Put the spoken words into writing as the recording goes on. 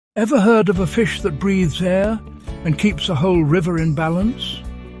Ever heard of a fish that breathes air and keeps a whole river in balance?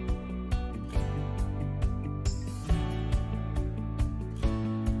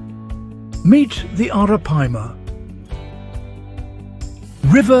 Meet the Arapaima,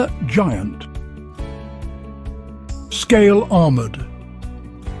 river giant, scale armoured,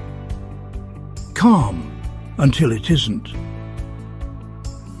 calm until it isn't.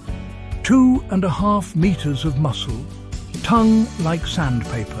 2.5 meters of muscle, tongue like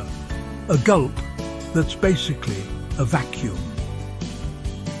sandpaper, a gulp that's basically a vacuum.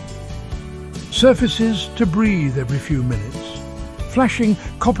 Surfaces to breathe every few minutes, flashing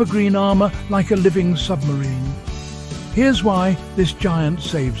copper-green armour like a living submarine. Here's why this giant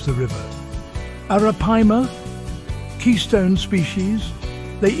saves the river. Arapaima, keystone species,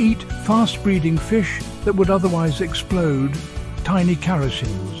 they eat fast-breeding fish that would otherwise explode, tiny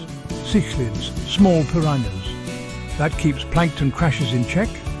characins, cichlids, small piranhas. That keeps plankton crashes in check,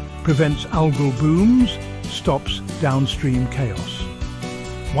 prevents algal booms, stops downstream chaos.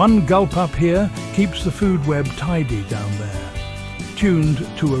 One gulp up here keeps the food web tidy down there, tuned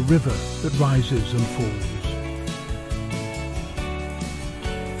to a river that rises and falls.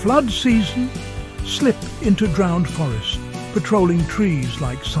 Flood season, slip into drowned forest, patrolling trees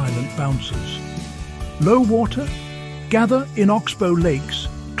like silent bouncers. Low water, gather in oxbow lakes,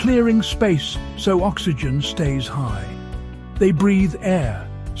 clearing space so oxygen stays high. They breathe air,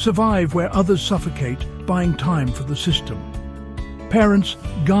 survive where others suffocate, buying time for the system. Parents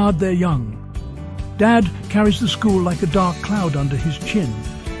guard their young. Dad carries the school like a dark cloud under his chin.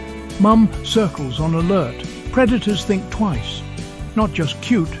 Mum circles on alert. Predators think twice. Not just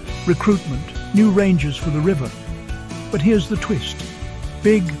cute, recruitment, new rangers for the river. But here's the twist.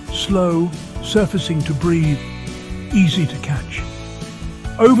 Big, slow, surfacing to breathe, easy to catch.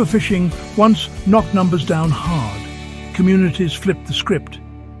 Overfishing once knocked numbers down hard. Communities flip the script.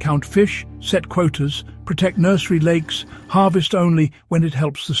 Count fish, set quotas, protect nursery lakes, harvest only when it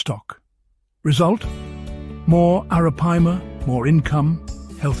helps the stock. Result? More Arapaima, more income,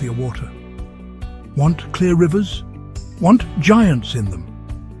 healthier water. Want clear rivers? Want giants in them.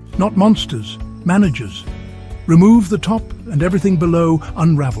 Not monsters, managers. Remove the top and everything below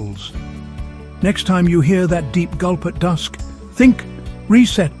unravels. Next time you hear that deep gulp at dusk, think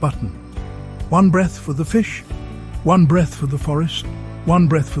reset button. One breath for the fish, one breath for the forest, one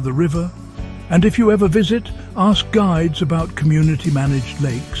breath for the river. And if you ever visit, ask guides about community-managed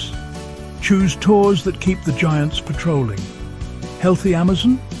lakes. Choose tours that keep the giants patrolling. Healthy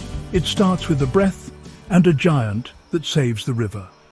Amazon? It starts with a breath and a giant that saves the river.